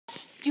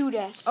do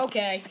this.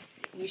 Okay,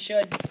 we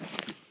should.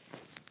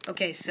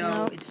 Okay,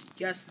 so it's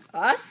just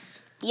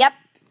us? Yep.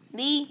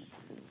 Me,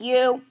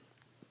 you,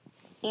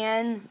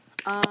 and,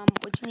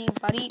 what's your name?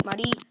 Buddy?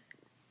 Muddy?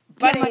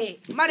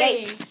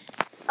 Muddy.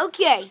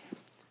 Okay.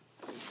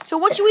 So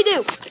what should we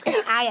do?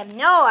 I have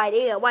no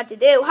idea what to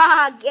do.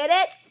 Haha, get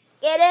it?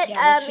 Get it?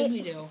 Yeah, what should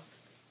we do?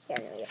 Yeah,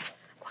 no, yeah.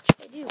 What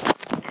should I do?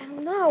 I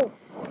don't know.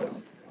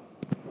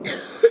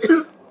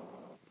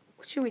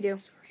 What should we do?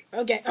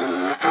 Okay. You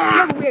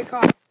have a weird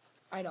cough.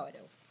 I know I do.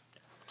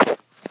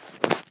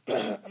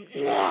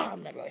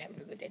 I'm not really having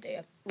a good day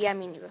today. Yeah,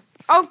 me neither.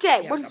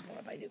 Okay. Yeah, What? I'm not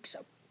blown by Nuke,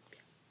 so.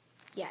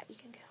 Yeah, you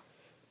can go.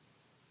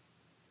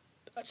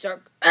 Let's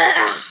circle.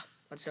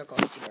 Let's circle.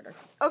 Let's see better.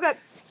 Okay.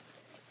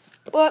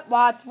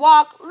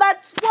 Walk.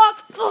 Let's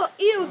walk. Ugh,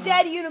 ew,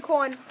 dead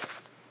unicorn.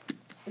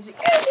 Is it?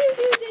 Dead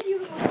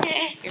unicorn.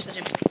 You're such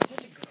a girl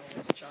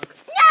with a chunk.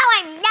 No,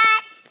 I'm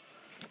not.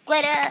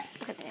 Glitter.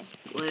 Okay.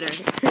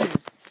 Glitter.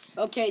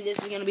 Okay, this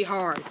is gonna be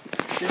hard.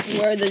 This is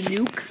where the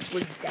nuke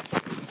was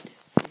definitely.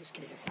 I'm just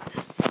kidding. It's not.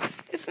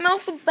 It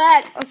smells so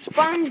bad. A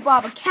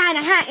SpongeBob, a cat,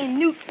 a hat,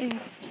 and Nuke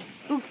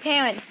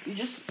parents. You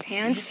just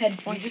Parents?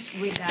 You just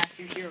read past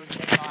your hero's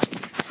dead body.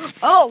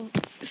 Oh,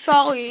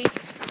 sorry.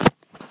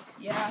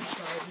 Yeah,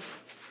 sorry.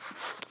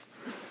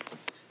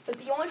 But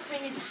the only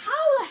thing is,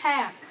 how the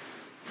heck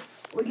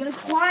we're gonna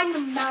climb the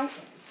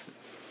mountain?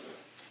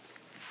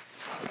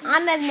 I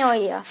have no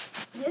idea.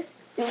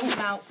 This is a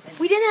mountain.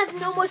 We didn't have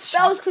no more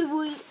spells because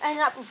we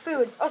ended up with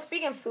food. Oh,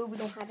 speaking of food, we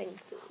don't have any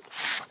food.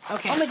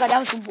 Okay. Oh my god, that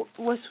was the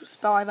worst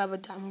spell I've ever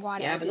done. Why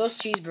did I Yeah, do but those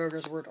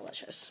cheeseburgers were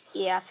delicious.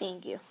 Yeah,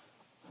 thank you.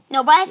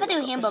 No, but I thought they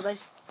were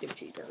hamburgers. They were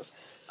cheeseburgers.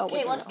 Oh, Okay,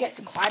 wait, let's no. get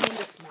to climbing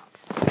this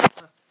mountain.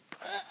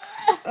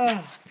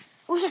 I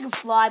wish I could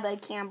fly, but I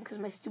can't because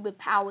of my stupid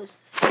powers.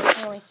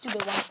 I'm only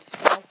stupid one with the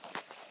spell.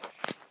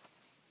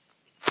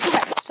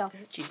 Okay, so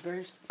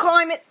Cheeseburgers.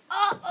 climb it.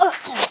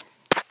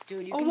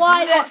 Dude, you can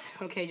Why do this.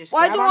 Okay, just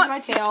why grab do onto I- my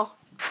tail.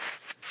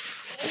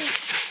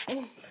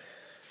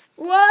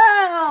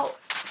 Whoa!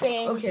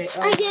 Bang. Okay,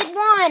 I did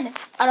one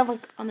out of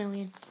like a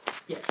million.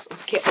 Yes,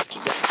 let's keep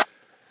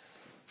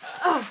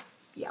going.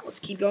 Yeah, let's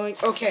keep going.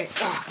 Okay.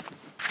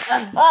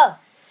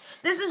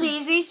 This is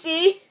easy,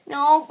 see?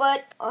 No,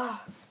 but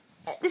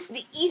this is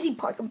the easy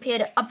part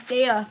compared to up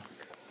there.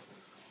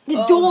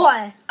 The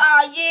door.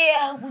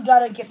 Yeah, we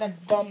gotta get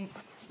that dumb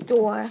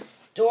Door.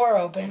 door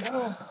open.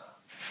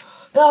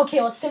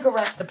 Okay, let's take a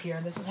rest up here.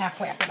 This is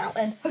halfway up the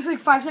mountain. That's like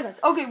 5 seconds.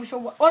 Okay,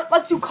 so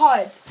let's do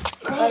cards.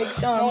 Like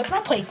No, let's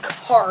not play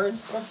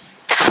cards. Let's.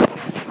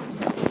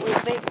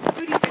 Wait,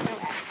 30 seconds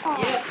left.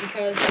 Yeah,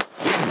 because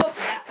look,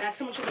 that's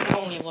how much of the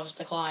mountain we have left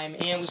to climb,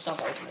 and we still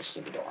have to open this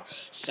stupid door.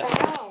 So,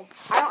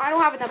 I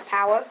don't have enough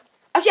power.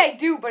 Actually, I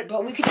do, but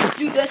we could just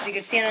do this. We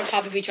could stand on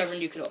top of each other,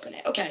 and you could open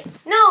it. Okay.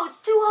 no, it's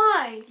too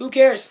high. Who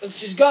cares?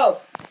 Let's just go.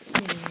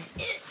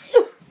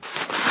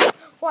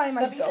 Why am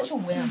I Stop being such a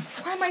whim.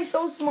 Why am I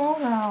so small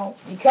now?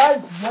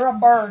 Because you're a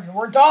bird.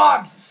 We're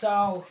dogs.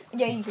 So.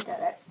 Yeah, you could do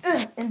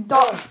that. And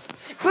dogs.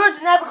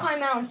 Birds never climb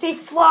mountains. They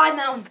fly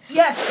mountains.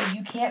 Yes, but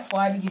you can't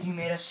fly because you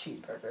made us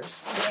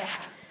cheeseburgers. Yeah.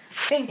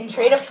 Thanks. In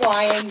trade of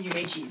flying, you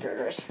made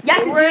cheeseburgers. Yeah,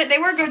 They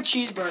were good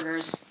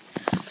cheeseburgers.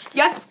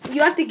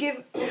 You have to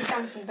give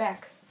something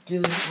back.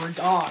 Dude, we're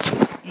dogs.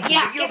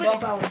 Yeah, give us a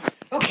bone.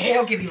 Okay,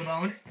 I'll give you a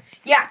bone.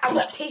 Yeah, I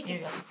will taste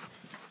it.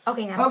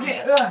 Okay, now.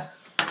 Okay,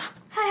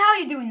 Hi, how are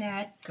you doing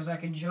that? because I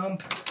can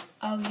jump.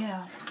 Oh,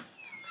 yeah.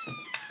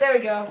 There we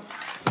go.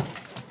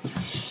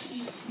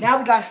 Now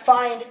we gotta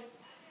find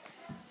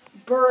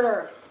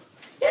Birder.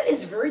 It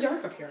is very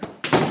dark up here.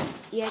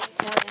 Yeah, I can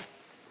tell you.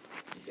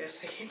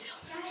 Yes, I can tell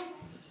that.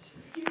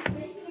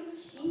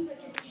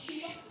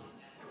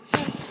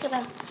 Come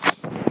on.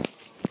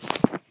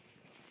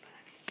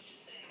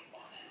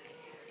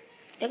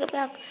 Take it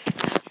back.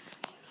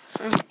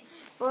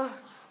 Well,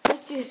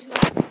 let's do this.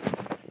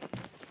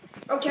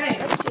 Okay.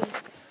 Let's do this.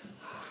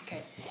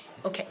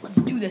 Okay,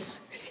 let's do this.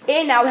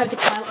 And now we have to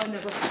climb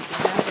another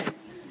fucking mountain.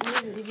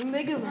 This is even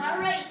bigger one. All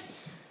right.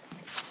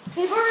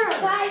 Hey,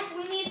 guys,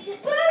 we need to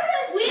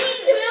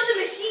build a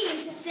machine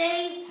to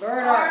save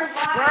our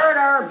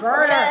lives.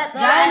 Birder.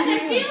 Guys, I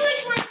feel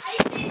like we're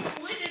in a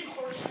collision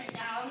course right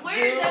now. And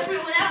where is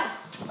everyone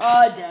else?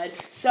 Dead.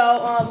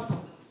 So,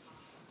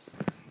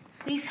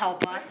 please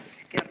help us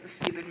get up the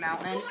stupid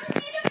mountain. You want to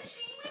see the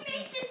machine we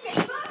made to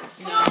save us?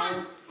 Come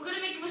on. We're going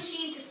to make a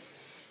machine to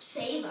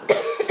save us.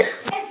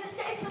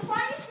 It's the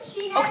funniest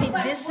machine Okay,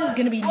 ever. this is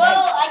gonna be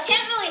Well, nice. I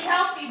can't really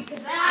help you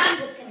because I'm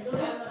just going to do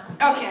it.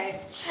 Okay.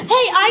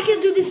 Hey, I can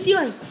do the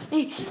ceiling.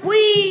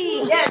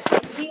 Wee! Yes,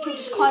 we can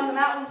just climb the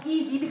mountain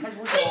easy because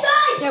we're Hey, dogs.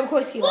 guys! Yeah, of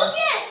course you Look are.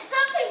 it!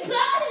 Something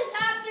bad is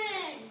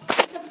happening!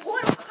 It's a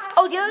portal.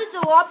 Oh, the other's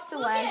the lobster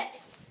Look leg.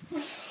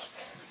 it!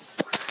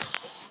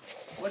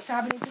 What's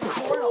happening to the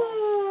portal?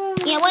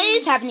 Yeah, what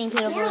is happening to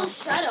the The portal world?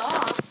 shut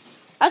off.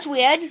 That's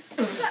weird.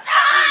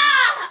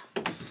 Ah!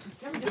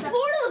 The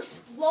portal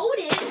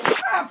exploded.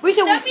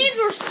 That means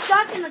we're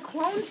stuck in the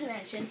clone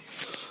dimension.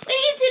 We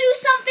need to do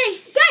something.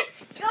 Guys,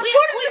 we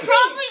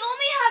probably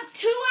only have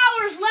 2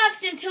 hours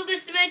left until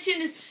this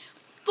dimension is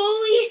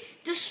fully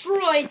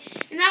destroyed,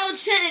 and that would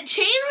send a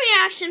chain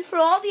reaction for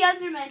all the other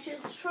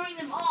dimensions, destroying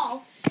them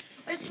all,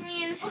 which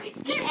means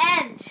the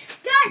end.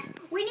 Guys,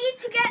 we need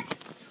to get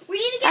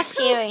That's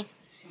scary.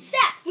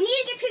 Steph, we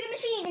need to get to the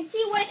machine and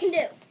see what it can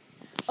do.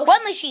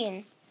 What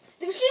machine?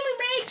 The machine we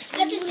made,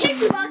 that's a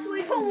tissue box where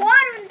we put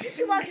water in the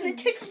tissue box and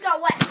the tissues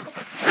got wet.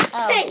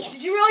 Oh. Dang it.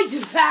 Did you really do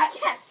that?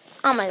 Yes.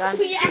 Oh my god.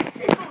 Yeah.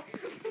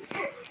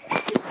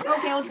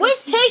 Okay, let's go.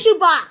 Where's tissue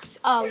box?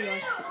 Oh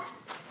yes.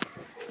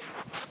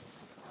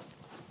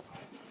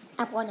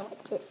 I wonder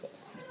what this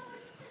is.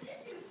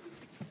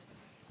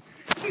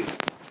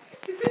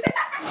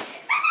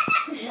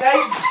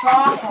 Nice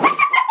job.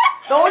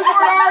 Those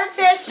were our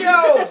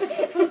tissues.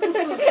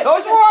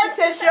 Those were our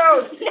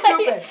tissues.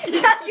 Stupid.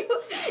 Now you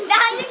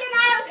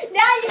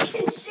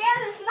can share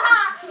the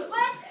snot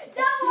with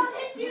double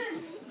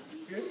tissues.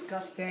 You're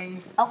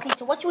disgusting. Okay,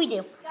 so what do we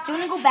do? Do you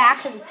want to go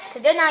back?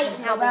 Because they're not even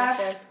Go helping back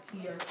us.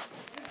 here.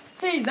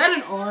 Hey, is that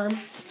an arm?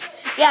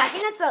 Yeah, I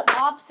think that's the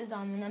lobsters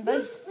on,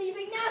 remember?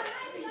 Sleeping now.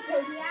 So,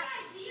 yeah.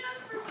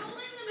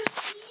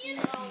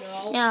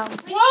 No. No.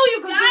 Whoa,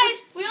 you could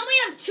Guys, we only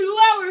have 2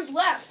 hours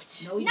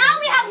left. No, you Now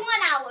we have 1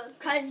 hour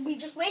because we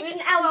just wasted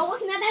an hour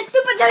looking at that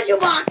stupid tissue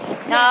box.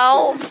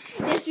 No.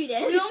 Yes, we We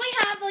did. only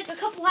have like a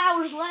couple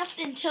hours left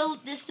until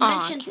this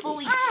dimension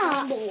fully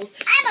crumbles.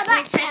 I'm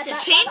a It sets a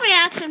chain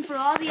reaction for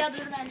all the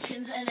other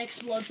dimensions and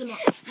explodes them all.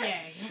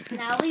 Yay.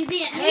 Now leave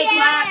the end. Hey,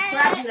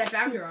 Crab, dude, I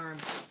found your arm.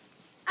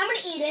 I'm gonna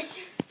eat it.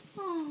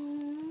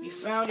 You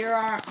found your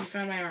arm. You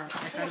found my arm. I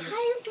found your.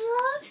 I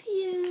love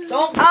you.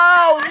 Don't.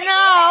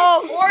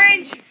 Oh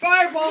Orange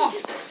fireball.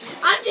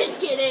 I'm just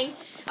kidding.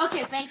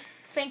 Okay,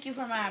 thank you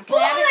for my arm. Can I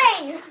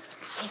have it?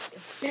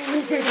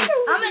 Bowling.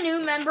 I'm a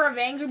new member of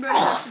Angry Birds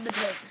vs. the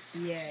Pigs.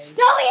 Yay.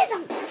 No, he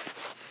isn't.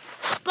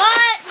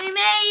 But we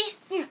may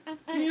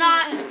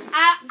not.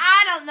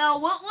 I don't know.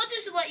 We'll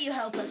just let you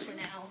help us for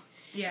now.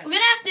 Yes. We're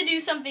gonna have to do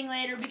something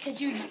later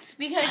because you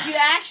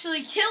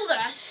actually killed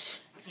us.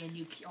 And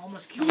you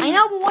almost killed no. me. I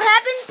know, but what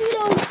happened to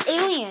those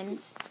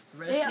aliens?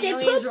 They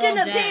pooped in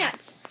the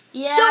pants.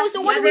 Yeah.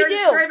 So what do we they're do?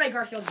 destroyed by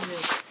Garfield's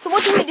move. So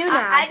what do we do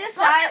now? I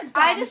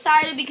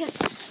decided because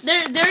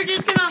they're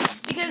just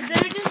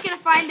gonna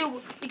find a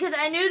because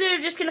I knew they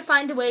were just gonna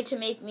find a way to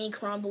make me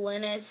crumble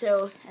in it,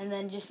 so and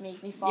then just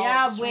make me fall.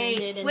 Yeah,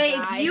 stranded and wait.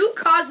 die. If you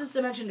cause this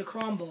dimension to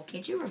crumble,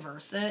 can't you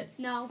reverse it?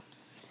 No.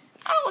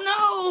 I don't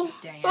know.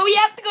 Dang. But we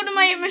have to go to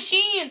my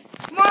machine.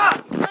 Come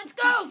on, let's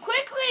go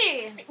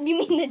quickly. You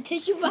mean the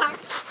tissue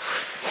box?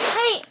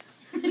 Hey,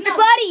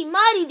 buddy,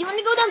 Muddy, do you want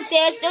to go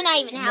downstairs? They're not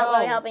even No.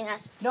 helping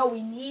us. No,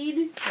 we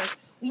need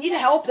to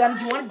help them.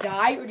 Do you want to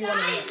die or do you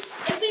want to Guys, live?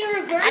 if we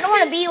reverse I don't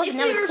want to be with if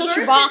another we tissue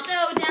reverse box. it,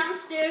 though,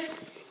 downstairs,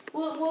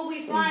 we'll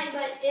be fine.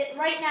 But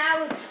right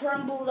now it's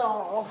crumbled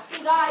all.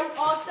 Guys,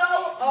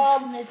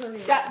 also,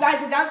 Misery. Guys,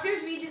 the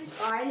downstairs region's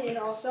fine, and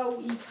also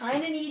we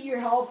kind of need your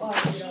help,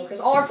 because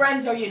all our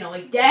friends are,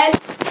 like dead.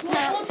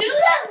 We'll do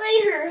that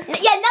later.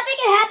 Yeah, nothing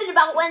can happen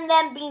about when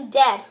them being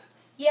dead.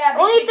 Yeah,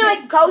 Only if they're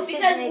like ghosts.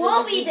 because and they we'll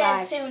live be and dead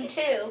die. soon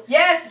too.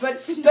 Yes, but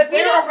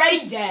they're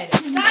already dead.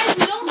 Guys,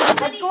 we don't have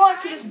Let's any go on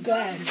to time. this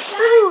bed.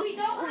 Guys, we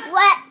don't have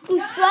Black, blue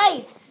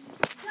stripes.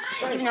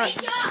 Guys, Wait, no, wake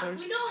it's up.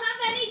 sisters. We don't have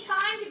any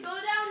time to go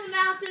down the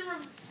mountain,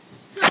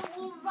 so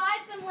we'll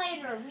revive them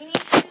later. We need to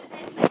do this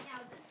right now.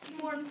 This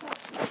is more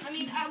important. I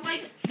mean,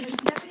 You're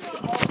stepping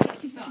on all your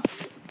stuff.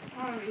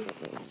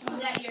 is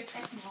that your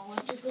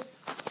technological?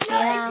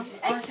 Yeah.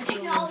 it's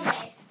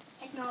technology.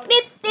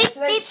 Beep, beep, So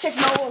that's beep.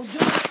 technology.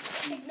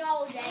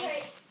 Technology.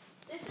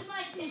 This is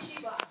my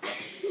tissue box.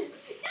 No,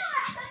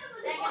 I thought it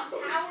was That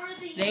can power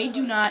the They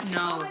do not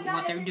know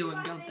what they're doing,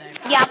 don't they?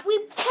 Yeah, can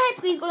I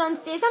please go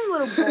downstairs? I'm a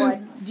little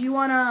bored. Do you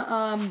wanna,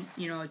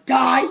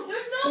 die?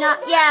 There's no No,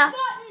 reverse yeah.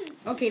 button.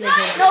 Okay, then.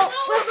 Guys, No, there's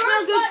we're a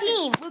reverse good button.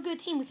 team. We're a good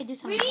team. We can do We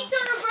something. need to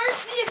reverse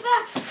the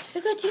effects.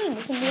 We're a good team.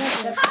 We can do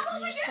anything. How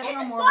about we just Stepping hit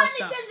on the more of our button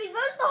that stuff. says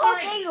reverse the whole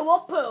Alright. thing and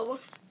we'll poo.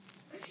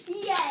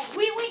 Yay.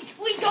 We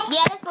don't.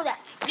 Yeah, let's go there.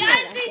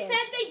 Guys, they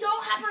said they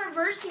don't have a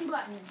reversing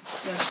button.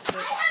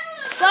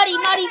 Buddy,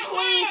 Muddy,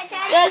 please.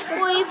 Yes,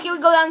 please. Can we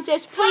go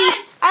downstairs, please?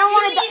 I don't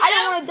want to. I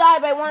don't want to die,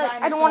 but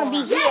I don't want to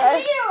be here.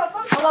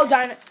 Hello,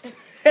 Dinah.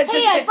 Hey,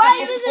 I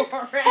find this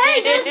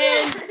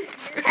is.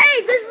 Hey,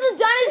 this is the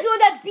dinosaur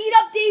that beat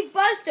up Dave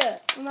Buster.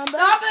 Remember?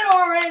 Stop it,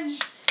 Orange.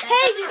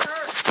 Hey,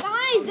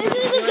 guys, this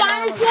is the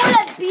dinosaur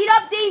that beat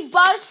up Dave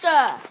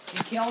Buster.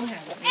 You killed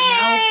him.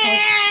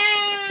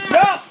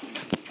 No!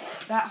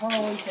 That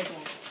horribly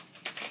tickles.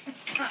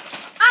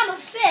 I'm a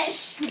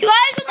fish. You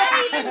guys are not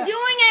even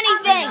doing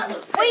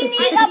anything. We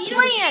need a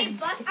plan.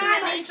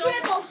 I'm a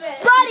triple fish.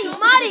 Buddy,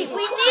 Muddy,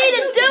 we need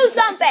to do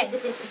something.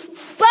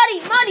 Buddy,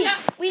 Muddy,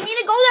 we need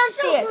to go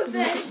downstairs.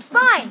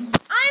 Fine.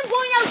 I'm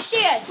going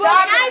downstairs.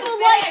 And I will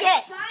like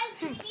it. Guys,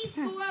 we need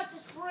to go out to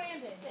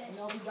Stranded.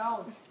 No, we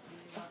don't.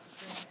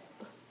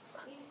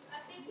 I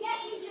think we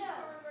need to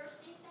reverse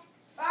the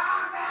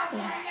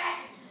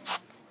effects.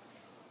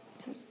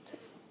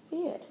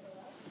 Weird.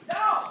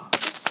 No!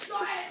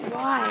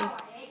 Why?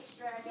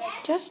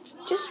 Just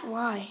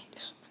why?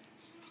 Just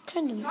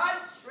kind of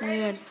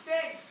weird.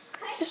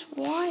 Just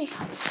why?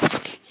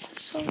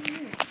 so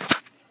weird.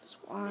 That's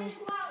why.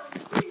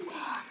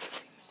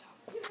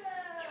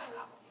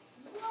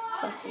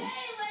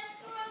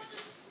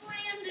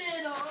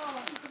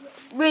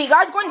 Wait, you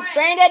guys going to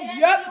Stranded?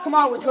 Yep. Come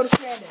on, let's go to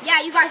Stranded.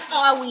 Yeah, you guys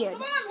are weird.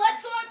 Come on,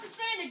 let's go out to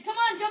Stranded. Come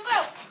on, jump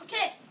out.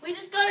 Okay, we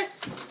just gotta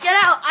get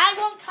out. I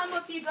won't come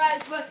with you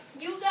guys, but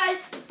you guys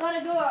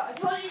gotta go out. I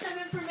told you some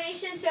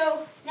information,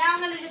 so now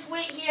I'm gonna just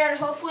wait here, and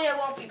hopefully I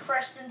won't be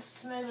crushed into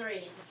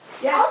smithereens.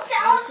 Yes.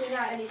 Hopefully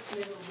not any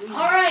smithereens.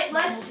 All right,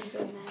 let's.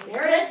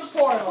 There it is, the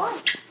portal.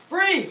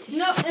 Free.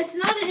 No, it's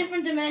not a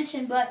different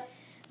dimension, but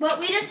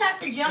we just have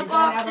to jump It's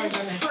off another this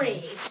dimension.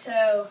 tree.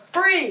 So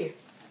 3,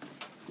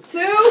 2,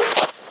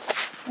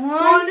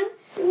 1.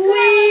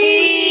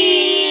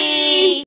 Whee!